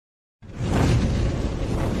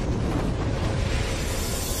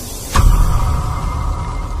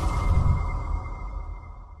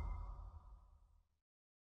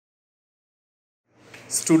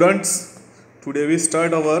Students, today we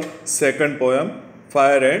start our second poem,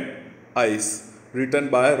 Fire and Ice, written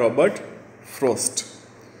by Robert Frost.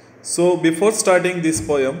 So, before starting this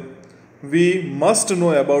poem, we must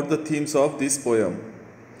know about the themes of this poem.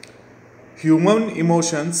 Human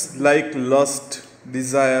emotions like lust,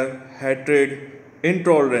 desire, hatred,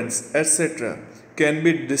 intolerance, etc., can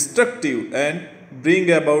be destructive and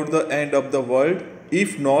bring about the end of the world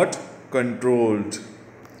if not controlled.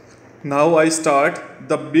 Now I start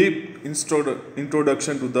the brief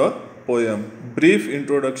introduction to the poem. Brief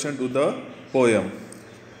introduction to the poem.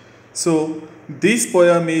 So this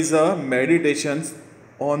poem is a meditation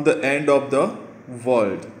on the end of the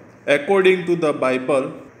world. According to the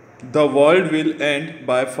Bible, the world will end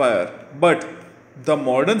by fire. But the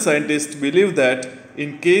modern scientists believe that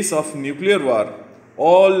in case of nuclear war,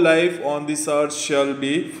 all life on this earth shall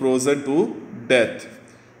be frozen to death.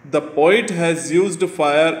 The poet has used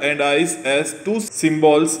fire and ice as two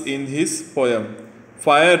symbols in his poem.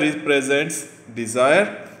 Fire represents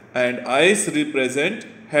desire and ice represents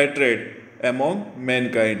hatred among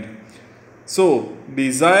mankind. So,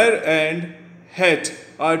 desire and hate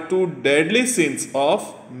are two deadly sins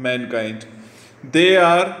of mankind. They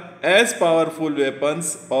are as powerful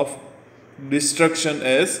weapons of destruction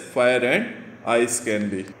as fire and ice can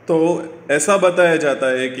be. तो ऐसा बताया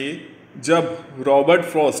जाता है कि जब Robert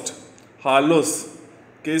Frost हार्लोस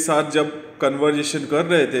के साथ जब कन्वर्जेशन कर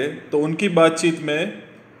रहे थे तो उनकी बातचीत में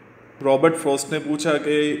रॉबर्ट फ्रॉस्ट ने पूछा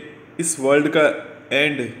कि इस वर्ल्ड का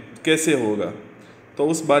एंड कैसे होगा। तो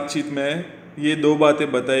उस बातचीत में ये दो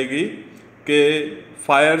बातें बताई गई कि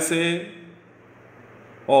फायर से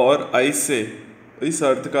और आइस से इस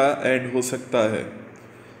अर्थ का एंड हो सकता है।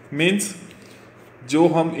 मीन्स जो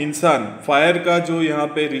हम इंसान, फायर का जो यहाँ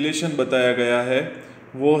पे रिलेशन बताया गया है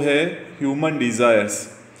वो है ह्यूमन डिज़ायर्स।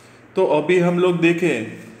 तो अभी हम लोग देखें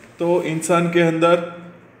तो इंसान के अंदर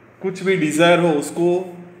कुछ भी डिज़ायर हो उसको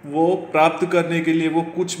वो प्राप्त करने के लिए वो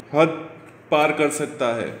कुछ हद पार कर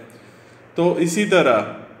सकता है। तो इसी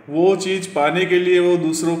तरह वो चीज़ पाने के लिए वो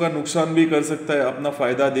दूसरों का नुकसान भी कर सकता है, अपना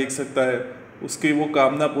फ़ायदा देख सकता है, उसकी वो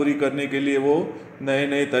कामना पूरी करने के लिए वो नए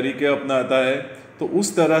नए तरीके अपनाता है। तो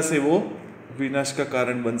उस तरह से वो विनाश का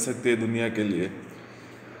कारण बन सकते हैं दुनिया के लिए।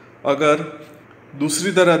 अगर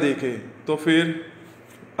दूसरी तरह देखें तो फिर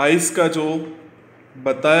आइस का जो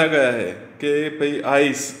बताया गया है कि भाई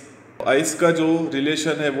आइस का जो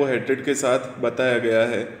रिलेशन है वो हेट्रेड के साथ बताया गया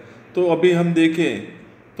है। तो अभी हम देखें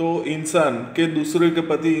तो इंसान के दूसरे के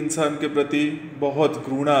प्रति, इंसान के प्रति बहुत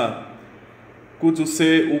घृणा, कुछ उससे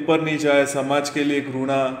ऊपर नहीं जाए, समाज के लिए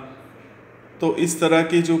घृणा, तो इस तरह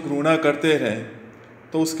की जो घृणा करते हैं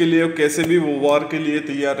तो उसके लिए कैसे भी वो वॉर के लिए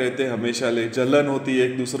तैयार रहते हैं। हमेशा ले जलन होती है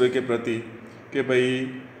एक दूसरे के प्रति कि भाई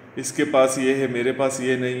इसके पास ये है, मेरे पास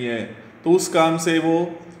ये नहीं है, तो उस काम से वो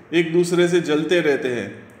एक दूसरे से जलते रहते हैं।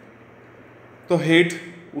 तो हेट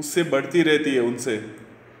उससे बढ़ती रहती है उनसे।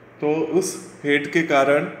 तो उस हेट के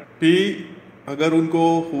कारण भी अगर उनको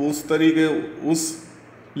उस तरीके उस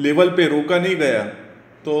लेवल पे रोका नहीं गया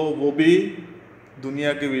तो वो भी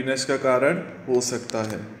दुनिया के विनाश का कारण हो सकता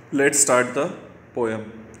है। Let's start the poem.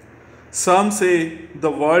 Some say the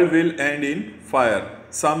world will end in fire,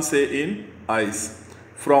 some say in ice.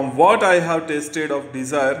 From what I have tasted of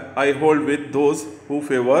desire, I hold with those who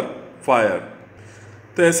favor fire.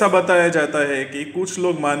 तो ऐसा बताया जाता है कि कुछ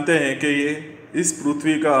लोग मानते हैं कि ये इस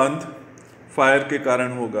पृथ्वी का अंत फायर के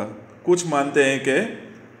कारण होगा, कुछ मानते हैं कि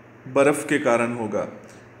बर्फ़ के कारण होगा,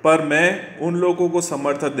 पर मैं उन लोगों को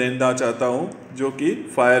समर्थन देना चाहता हूँ जो कि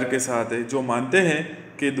फायर के साथ है, जो मानते हैं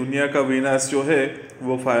कि दुनिया का विनाश जो है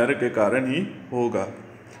वो फायर के कारण ही होगा।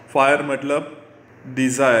 फायर मतलब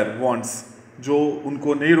डिज़ायर, वांट्स, जो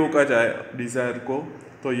उनको नहीं रोका जाए डिज़ायर को,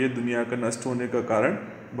 तो ये दुनिया का नष्ट होने का कारण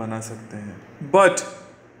बना सकते हैं। But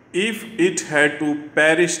if it had to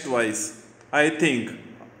perish twice, I think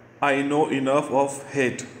I know enough of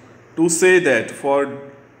hate to say that for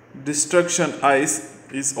destruction ice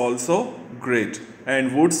is also great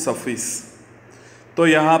and would suffice. तो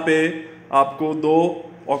यहाँ पे आपको दो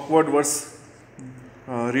ऑकवर्ड वर्ड्स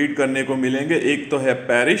रीड करने को मिलेंगे। एक तो है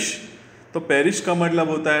पेरिश, तो पेरिश का मतलब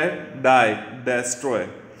होता है डाई, डेस्ट्रॉय,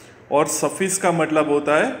 और सफिस का मतलब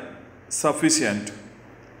होता है सफिशिएंट।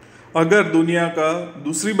 अगर दुनिया का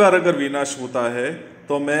दूसरी बार अगर विनाश होता है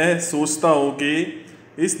तो मैं सोचता हूँ कि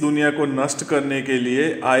इस दुनिया को नष्ट करने के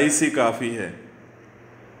लिए आइस ही काफ़ी है।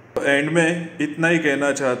 तो एंड में इतना ही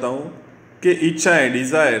कहना चाहता हूँ कि इच्छाएं,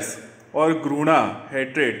 डिज़ायर्स और घृणा,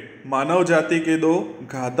 हेट्रेड मानव जाति के दो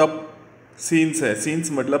घातक सीन्स है।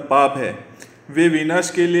 सीन्स मतलब पाप है। वे विनाश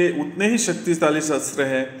के लिए उतने ही शक्तिशाली शस्त्र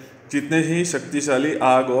हैं जितने ही शक्तिशाली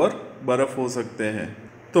आग और बर्फ़ हो सकते हैं।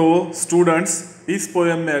 तो स्टूडेंट्स, इस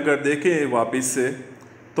पोएम में अगर देखें वापस से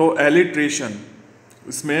तो एलिट्रेशन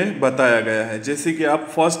इसमें बताया गया है। जैसे कि आप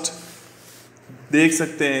फर्स्ट देख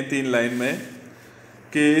सकते हैं 3 लाइन में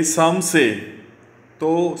कि सम से,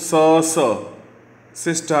 तो स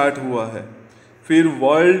से स्टार्ट हुआ है। फिर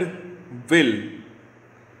वर्ल्ड विल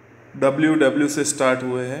WW से स्टार्ट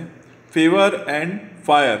हुए हैं। फेवर एंड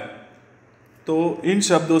फायर, तो इन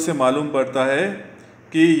शब्दों से मालूम पड़ता है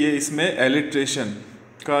कि ये इसमें एलिट्रेशन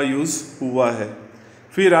का यूज़ हुआ है।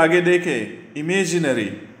 फिर आगे देखें इमेजिनरी,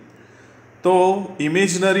 तो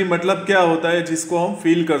इमेजिनरी मतलब क्या होता है, जिसको हम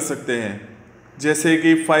फील कर सकते हैं। जैसे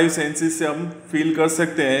कि 5 सेंसेस से हम फील कर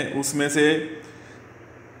सकते हैं, उसमें से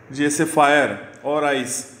जैसे फायर और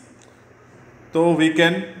आइस, तो we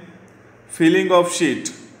can feeling of sheet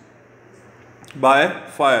by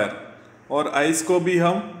fire, और आइस को भी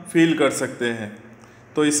हम फील कर सकते हैं।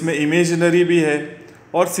 तो इसमें इमेजिनरी भी है।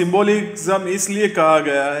 और सिंबोलिज्म इसलिए कहा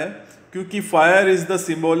गया है क्योंकि fire is the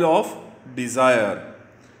symbol of desire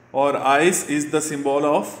और ice is the symbol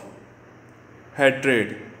of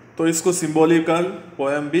hatred. तो इसको सिंबॉलिकल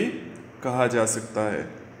पोएम भी कहा जा सकता है।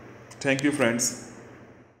 Thank you friends.